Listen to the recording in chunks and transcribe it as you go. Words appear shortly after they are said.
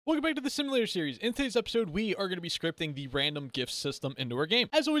Welcome back to the Simulator series. In today's episode, we are going to be scripting the random gift system into our game.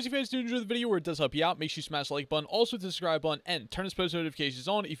 As always, if you guys do enjoy the video or it does help you out, make sure you smash the like button, also hit the subscribe button, and turn this post notifications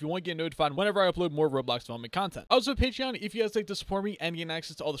on if you want to get notified whenever I upload more Roblox development content. I also have Patreon if you guys like to support me and gain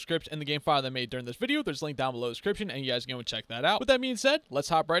access to all the scripts and the game file that I made during this video. There's a link down below the description, and you guys can go and check that out. With that being said, let's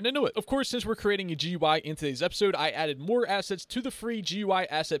hop right into it. Of course, since we're creating a GUI in today's episode, I added more assets to the free GUI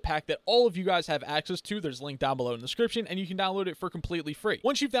asset pack that all of you guys have access to. There's a link down below in the description, and you can download it for completely free.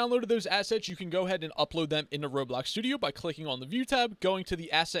 Once you've downloaded those assets, you can go ahead and upload them into Roblox Studio by clicking on the View tab, going to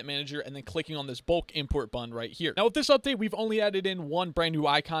the Asset Manager, and then clicking on this bulk import button right here. Now, with this update, we've only added in one brand new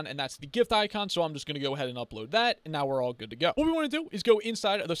icon, and that's the gift icon, so I'm just going to go ahead and upload that, and now we're all good to go. What we want to do is go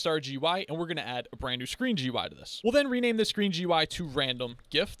inside of the Star GUI, and we're going to add a brand new screen GUI to this. We'll then rename this screen GUI to Random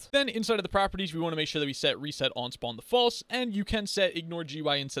Gift. Then, inside of the properties, we want to make sure that we set Reset On Spawn to False, and you can set Ignore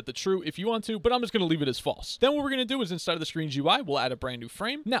GUI and set the True if you want to, but I'm just going to leave it as False. Then, what we're going to do is inside of the screen GUI, we'll add a brand new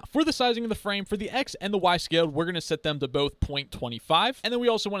frame. Now, for the sizing of the frame, for the X and the Y scaled, we're going to set them to both 0.25, and then we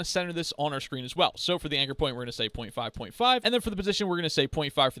also want to center this on our screen as well. So for the anchor point, we're going to say 0.5, 0.5, and then for the position, we're going to say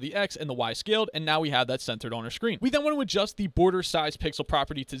 0.5 for the X and the Y scaled, and now we have that centered on our screen. We then want to adjust the border size pixel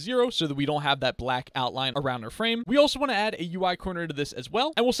property to 0 so that we don't have that black outline around our frame. We also want to add a UI corner to this as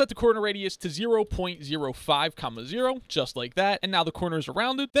well, and we'll set the corner radius to 0.05, 0, just like that, and now the corner is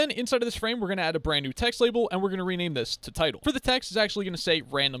rounded. Then inside of this frame, we're going to add a brand new text label, and we're going to rename this to Title. For the text, it's actually going to say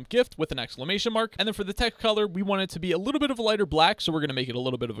Random Gift with an exclamation mark, and then for the text color, we want it to be a little bit of a lighter black, so we're going to make it a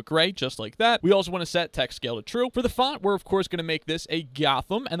little bit of a gray, just like that. We also want to set text scale to true. For the font, we're of course going to make this a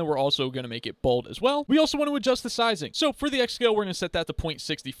Gotham, and then we're also going to make it bold as well. We also want to adjust the sizing. So for the X scale, we're going to set that to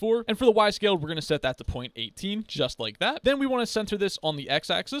 0.64, and for the Y scale, we're going to set that to 0.18, just like that. Then we want to center this on the X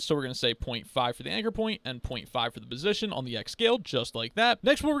axis, so we're going to say 0.5 for the anchor point and 0.5 for the position on the X scale, just like that.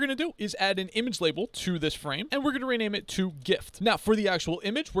 Next, what we're going to do is add an image label to this frame, and we're going to rename it to Gift. Now, for the actual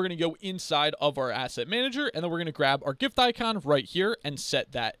image, we're going to go inside of our asset manager, and then we're going to grab our gift icon right here and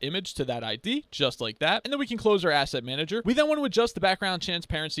set that image to that ID, just like that. And then we can close our asset manager. We then want to adjust the background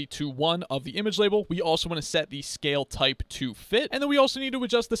transparency to 1 of the image label. We also want to set the scale type to fit, and then we also need to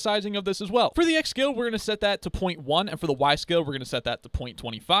adjust the sizing of this as well. For the X scale, we're going to set that to 0.1, and for the Y scale, we're going to set that to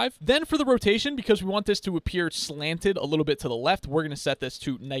 0.25. Then for the rotation, because we want this to appear slanted a little bit to the left, we're going to set this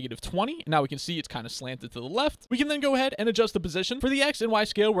to -20. Now we can see it's kind of slanted to the left. We can then go ahead and adjust the position. For the X and Y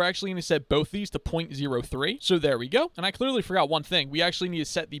scale, we're actually going to set both these to 0.03. So there we go. And I clearly forgot one thing. We actually need to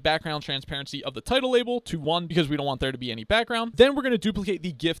set the background transparency of the title label to 1 because we don't want there to be any background. Then we're going to duplicate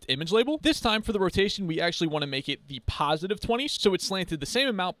the gift image label. This time for the rotation, we actually want to make it the +20. So it's slanted the same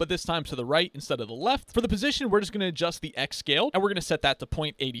amount, but this time to the right instead of the left. For the position, we're just going to adjust the X scale, and we're going to set that to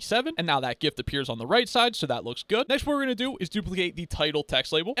 0.87. And now that gift appears on the right side, so that looks good. Next, what we're going to do is duplicate the title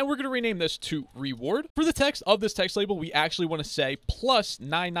text label, and we're going to rename this to Reward. For the text of this text label, we actually want to say plus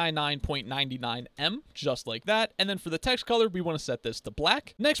 999.99M, just like that. And then for the text color, we want to set this to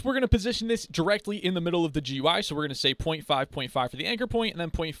black. Next, we're going to position this directly in the middle of the GUI. So we're going to say 0.5, 0.5 for the anchor point, and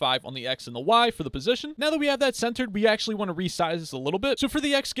then 0.5 on the X and the Y for the position. Now that we have that centered, we actually want to resize this a little bit. So for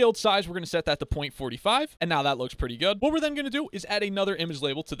the X scaled size, we're going to set that to 0.45. And now that looks pretty good. What we're then going to do is add another image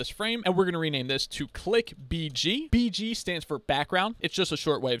label to this frame, and we're going to rename this to Click BG. BG stands for background. It's just a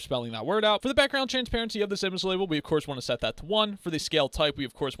short way of spelling that word out. For the background transparency of this image label, we of course want to set that to 1. For the scale type, we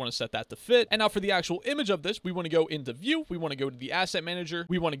of course want to set that to fit. And now for the actual image of this, we want to go into View. We want to go to the Asset Manager.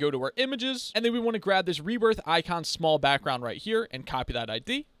 We want to go to our images, and then we want to grab this Rebirth icon small background right here and copy that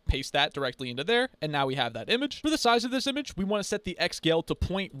ID. Paste that directly into there, and now we have that image. For the size of this image, we want to set the X scale to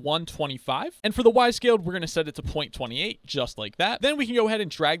 0.125, and for the Y scaled, we're going to set it to 0.28, just like that. Then we can go ahead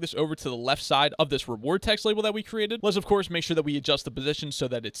and drag this over to the left side of this reward text label that we created. Let's of course make sure that we adjust the position so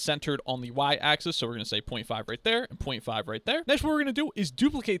that it's centered on the Y axis, so we're going to say 0.5 right there and 0.5 right there. Next, what we're going to do is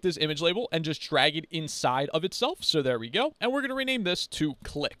duplicate this image label and just drag it inside of itself, so there we go, and we're going to rename this to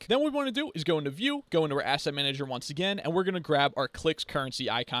Click. Then what we want to do is go into View, go into our Asset Manager once again, and we're going to grab our Clicks currency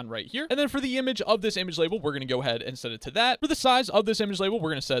icon right here. And then for the image of this image label, we're going to go ahead and set it to that. For the size of this image label,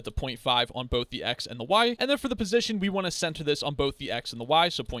 we're going to set it to 0.5 on both the X and the Y. And then for the position, we want to center this on both the X and the Y,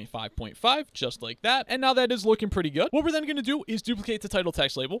 so 0.5, 0.5, just like that. And now that is looking pretty good. What we're then going to do is duplicate the title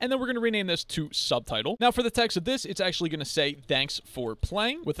text label, and then we're going to rename this to Subtitle. Now for the text of this, it's actually going to say thanks for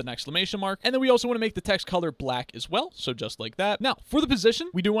playing with an exclamation mark. And then we also want to make the text color black as well, so just like that. Now for the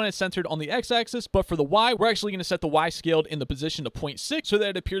position, we do want it centered on the X axis, but for the Y, we're actually going to set the Y scaled in the position to 0.6 so that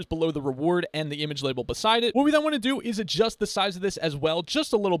it appears appears below the reward and the image label beside it. What we then want to do is adjust the size of this as well,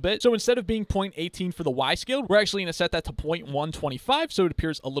 just a little bit. So instead of being 0.18 for the Y scale, we're actually going to set that to 0.125 so it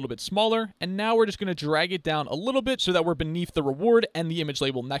appears a little bit smaller. And now we're just going to drag it down a little bit so that we're beneath the reward and the image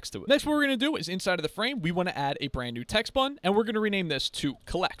label next to it. Next, what we're going to do is inside of the frame, we want to add a brand new text button, and we're going to rename this to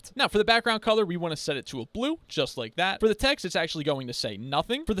collect. Now, for the background color, we want to set it to a blue, just like that. For the text, it's actually going to say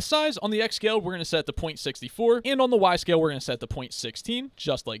nothing. For the size, on the X scale, we're going to set it to 0.64, and on the Y scale, we're going to set it to 0.16,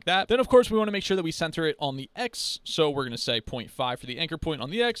 just like that. Then, of course, we want to make sure that we center it on the X, so we're going to say 0.5 for the anchor point on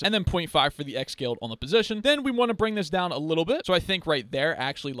the X, and then 0.5 for the X scaled on the position. Then we want to bring this down a little bit, so I think right there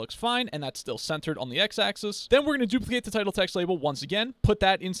actually looks fine, and that's still centered on the X axis. Then we're going to duplicate the title text label once again, put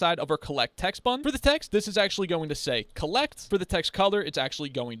that inside of our collect text button. For the text, this is actually going to say collect. For the text color, it's actually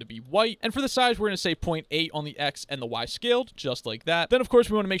going to be white. And for the size, we're going to say 0.8 on the X and the Y scaled, just like that. Then, of course,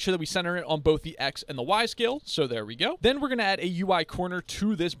 we want to make sure that we center it on both the X and the Y scale. So there we go. Then we're going to add a UI corner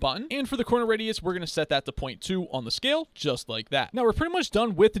to this button. And for the corner radius, we're going to set that to 0.2 on the scale, just like that. Now, we're pretty much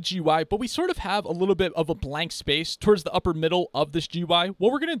done with the GUI, but we sort of have a little bit of a blank space towards the upper middle of this GUI.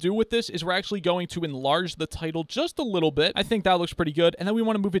 What we're going to do with this is we're actually going to enlarge the title just a little bit. I think that looks pretty good. And then we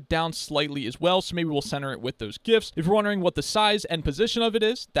want to move it down slightly as well. So maybe we'll center it with those GIFs. If you're wondering what the size and position of it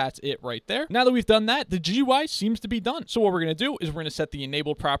is, that's it right there. Now that we've done that, the GUI seems to be done. So what we're going to do is we're going to set the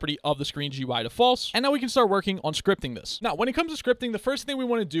enabled property of the screen GUI to false. And now we can start working on scripting this. Now, when it comes to scripting, the first thing we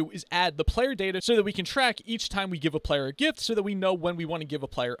want to do is add the player data so that we can track each time we give a player a gift so that we know when we want to give a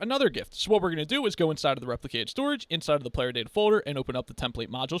player another gift. So what we're going to do is go inside of the replicated storage, inside of the player data folder, and open up the template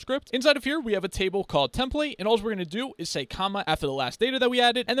module script. Inside of here, we have a table called template, and all we're going to do is say comma after the last data that we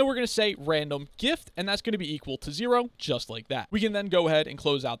added, and then we're going to say random gift, and that's going to be equal to 0, just like that. We can then go ahead and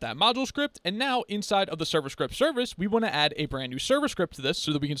close out that module script, and now inside of the server script service, we want to add a brand new server script to this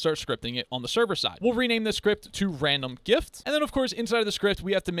so that we can start scripting it on the server side. We'll rename this script to random gift, and then of course inside of the script,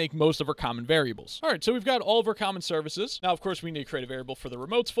 we have to make most of our common variables. All right, so we've got all of our common services. Now, of course, we need to create a variable for the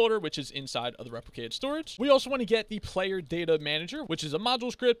remotes folder, which is inside of the replicated storage. We also want to get the player data manager, which is a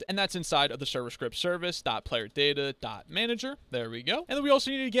module script, and that's inside of the server script service.playerdata.manager. There we go. And then we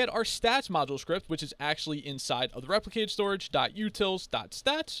also need to get our stats module script, which is actually inside of the replicated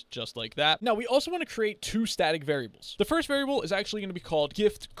storage.utils.stats, just like that. Now, we also want to create two static variables. The first variable is actually going to be called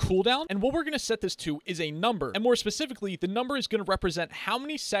gift cooldown, and what we're going to set this to is a number, and more specifically, the number is going to represent how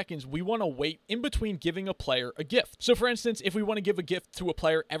many seconds we want to wait in between giving a player a gift. So for instance, if we want to give a gift to a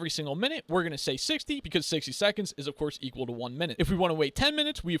player every single minute, we're going to say 60 because 60 seconds is of course equal to 1 minute. If we want to wait 10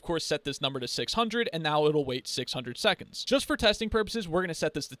 minutes, we of course set this number to 600, and now it'll wait 600 seconds. Just for testing purposes, we're going to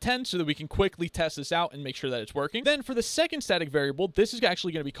set this to 10 so that we can quickly test this out and make sure that it's working. Then for the second static variable, this is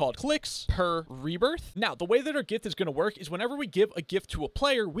actually going to be called clicks per rebirth. Now, the way that our gift is going to work is whenever we give a gift to a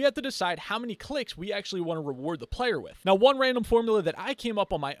player, we have to decide how many clicks we actually want to reward the player with. Now, one random formula that I came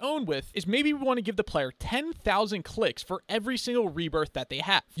up on my own with is maybe we want to give the player 10,000 clicks for every single rebirth that they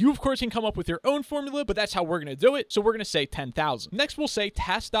have. You, of course, can come up with your own formula, but that's how we're going to do it. So we're going to say 10,000. Next, we'll say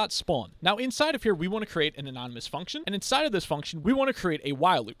task.spawn. Now, inside of here, we want to create an anonymous function. And inside of this function, we want to create a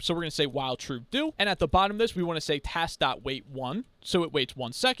while loop. So we're going to say while true do. And at the bottom of this, we want to say task.wait1. So it waits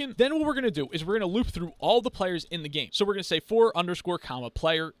 1 second. Then what we're going to do is we're going to loop through all the players in the game. So we're going to say for underscore comma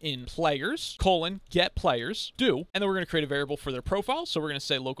player in players colon get players do. And then we're going to create a variable for their profile. So we're going to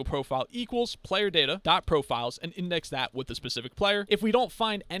say local profile equals player data dot profiles and index that with the specific player. If we don't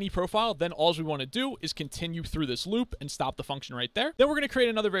find any profile, then all we want to do is continue through this loop and stop the function right there. Then we're going to create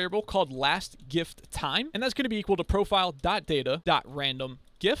another variable called last gift time. And that's going to be equal to profile dot data dot random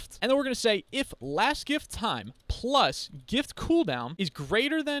gift. And then we're going to say if last gift time plus gift cooldown is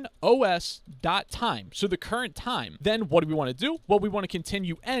greater than os.time, so the current time, then what do we want to do? Well, we want to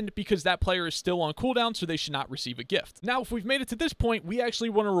continue end because that player is still on cooldown, so they should not receive a gift. Now, if we've made it to this point, we actually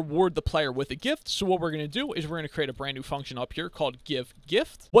want to reward the player with a gift. So what we're going to do is we're going to create a brand new function up here called give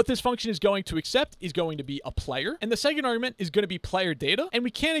gift. What this function is going to accept is going to be a player. And the second argument is going to be player data. And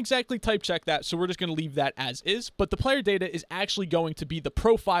we can't exactly type check that, so we're just going to leave that as is. But the player data is actually going to be the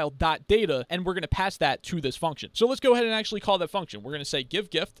profile.data, and we're going to pass that to this function. So let's go ahead and actually call that function. We're going to say give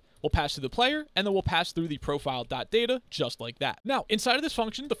gift. We'll pass through the player, and then we'll pass through the profile.data just like that. Now, inside of this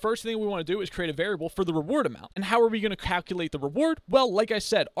function, the first thing we want to do is create a variable for the reward amount. And how are we going to calculate the reward? Well, like I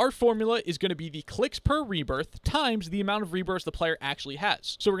said, our formula is going to be the clicks per rebirth times the amount of rebirths the player actually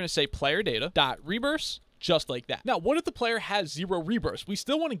has. So we're going to say player data dot rebirths just like that. Now, what if the player has 0 rebirths? We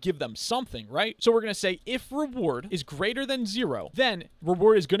still want to give them something, right? So we're going to say if reward is greater than 0, then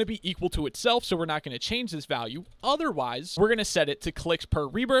reward is going to be equal to itself, so we're not going to change this value. Otherwise, we're going to set it to clicks per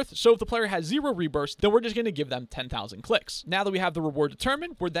rebirth. So if the player has 0 rebirths, then we're just going to give them 10,000 clicks. Now that we have the reward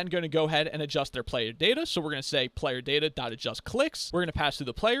determined, we're then going to go ahead and adjust their player data. So we're going to say player data.adjust clicks. We're going to pass through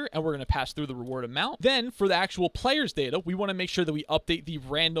the player, and we're going to pass through the reward amount. Then for the actual player's data, we want to make sure that we update the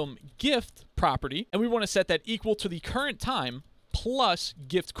random gift property, and we want to set that equal to the current time plus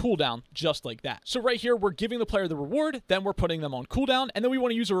gift cooldown, just like that. So right here, we're giving the player the reward, then we're putting them on cooldown, and then we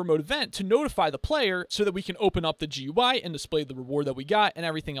want to use a remote event to notify the player so that we can open up the GUI and display the reward that we got and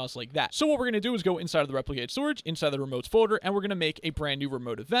everything else like that. So what we're going to do is go inside of the replicated storage, inside the remotes folder, and we're going to make a brand new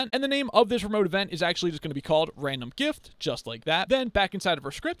remote event. And the name of this remote event is actually just going to be called random gift, just like that. Then back inside of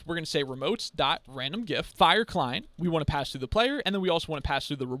our script, we're going to say remotes.randomGift, fire client. We want to pass through the player, and then we also want to pass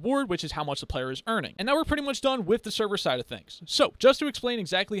through the reward, which is how much the player is earning. And now we're pretty much done with the server side of things. So just to explain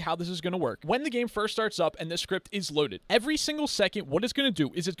exactly how this is going to work, when the game first starts up and this script is loaded, every single second, what it's going to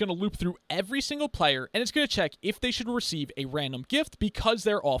do is it's going to loop through every single player, and it's going to check if they should receive a random gift because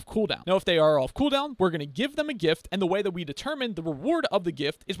they're off cooldown. Now, if they are off cooldown, we're going to give them a gift, and the way that we determine the reward of the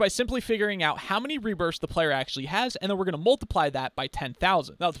gift is by simply figuring out how many rebirths the player actually has, and then we're going to multiply that by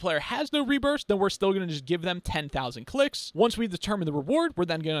 10,000. Now, if the player has no rebirths, then we're still going to just give them 10,000 clicks. Once we determine the reward, we're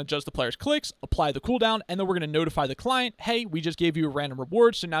then going to adjust the player's clicks, apply the cooldown, and then we're going to notify the client, hey, we just gave you a random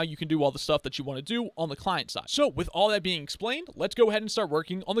reward, so now you can do all the stuff that you want to do on the client side. So with all that being explained, let's go ahead and start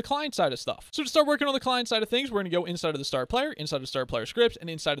working on the client side of stuff. So to start working on the client side of things, we're going to go inside of the start player, inside of the start player scripts, and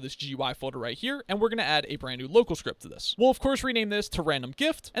inside of this GUI folder right here, and we're going to add a brand new local script to this. We'll of course rename this to random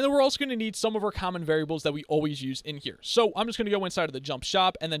gift, and then we're also going to need some of our common variables that we always use in here. So I'm just going to go inside of the jump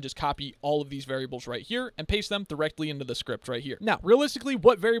shop and then just copy all of these variables right here and paste them directly into the script right here. Now, realistically,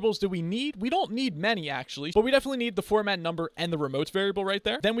 what variables do we need? We don't need many actually, but we definitely need the format number and the remotes variable right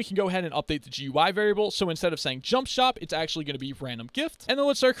there. Then we can go ahead and update the GUI variable. So instead of saying jump shop, it's actually going to be random gift. And then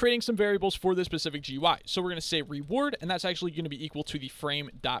let's start creating some variables for this specific GUI. So we're going to say reward, and that's actually going to be equal to the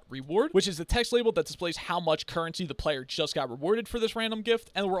frame.reward, which is the text label that displays how much currency the player just got rewarded for this random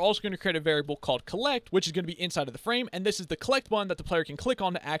gift. And we're also going to create a variable called collect, which is going to be inside of the frame. And this is the collect button that the player can click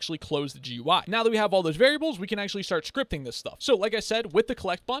on to actually close the GUI. Now that we have all those variables, we can actually start scripting this stuff. So like I said, with the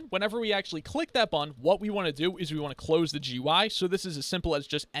collect button, whenever we actually click that button, what we want to do is we want to close the GUI. So this is as simple as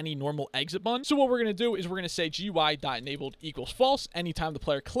just any normal exit button. So what we're going to do is we're going to say GUI.enabled equals false anytime the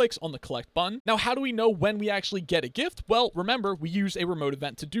player clicks on the collect button. Now, how do we know when we actually get a gift? Well, remember, we use a remote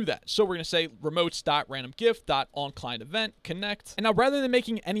event to do that. So we're going to say remotes.randomgift.onClientEvent connect. And now rather than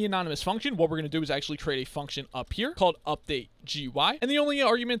making any anonymous function, what we're going to do is actually create a function up here called update GUI. And the only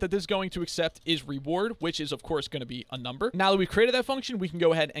argument that this is going to accept is reward, which is of course going to be a number. Now that we've created that function, we can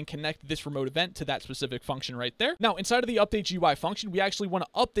go ahead and connect this remote event to that specific function right there. Now inside of the update GUI function, we actually want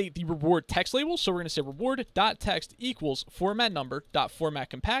to update the reward text label. So we're going to say reward.text equals format number.format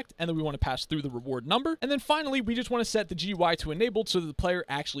compact, and then we want to pass through the reward number. And then finally, we just want to set the GUI to enabled so that the player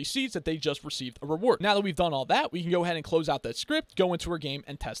actually sees that they just received a reward. Now that we've done all that, we can go ahead and close out that script, go into our game,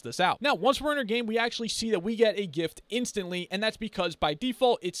 and test this out. Now, once we're in our game, we actually see that we get a gift instantly, and that's because by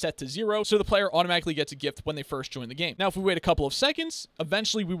default, it's set to 0, so the player automatically gets a gift when they first join the game. Now, if we wait a couple of seconds,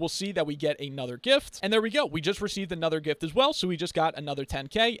 eventually we will see that we get another gift, and there we go. We just received another gift as well, so we just got another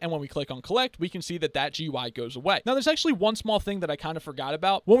 10K, and when we click on collect, we can see that that GUI goes away. Now, there's actually one small thing that I kind of forgot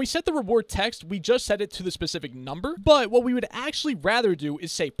about. When we set the reward text, we just set it to the specific number, but what we would actually rather do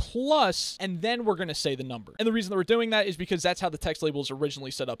is say plus, and then we're going to say the number. And the reason that we're doing that is because that's how the text label is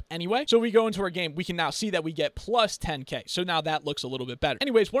originally set up anyway. So if we go into our game, we can now see that we get plus 10K. So now that looks a little bit better.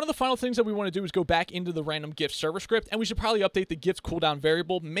 Anyways, one of the final things that we want to do is go back into the random gift server script, and we should probably update the gift cooldown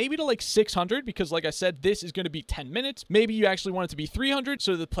variable maybe to like 600, because like I said, this is going to be 10 minutes. Maybe you actually want it to be 300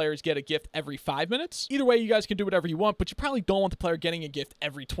 so the players get a gift every 5 minutes. Either way, you guys can do whatever you want, but you probably don't want the player getting a gift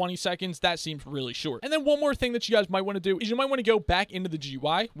every 20 seconds. That seems really short. And then one more thing that you guys might want to do is you might want to go back into the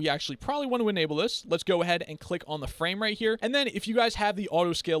GUI. We actually probably want to enable this. Let's go ahead and click on the frame right here. And then if you guys have the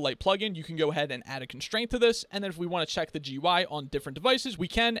auto scale light plugin, you can go ahead and add a constraint to this. And then if we want to check the GUI on different devices, we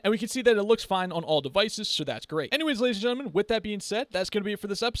can, and we can see that it looks fine on all devices, so that's great. Anyways, ladies and gentlemen, with that being said, that's going to be it for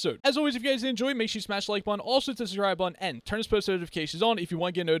this episode. As always, if you guys enjoy, make sure you smash the like button, also to subscribe button, and turn post notifications on if you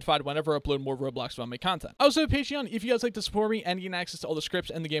want to get notified whenever I upload more Roblox Fun content. I also have Patreon if you guys like to support me and gain access to all the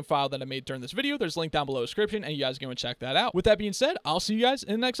scripts and the game file that I made during this video. There's a link down below in the description, and you guys can go and check that out. With that being said, I'll see you guys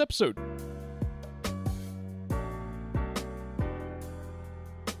in the next episode.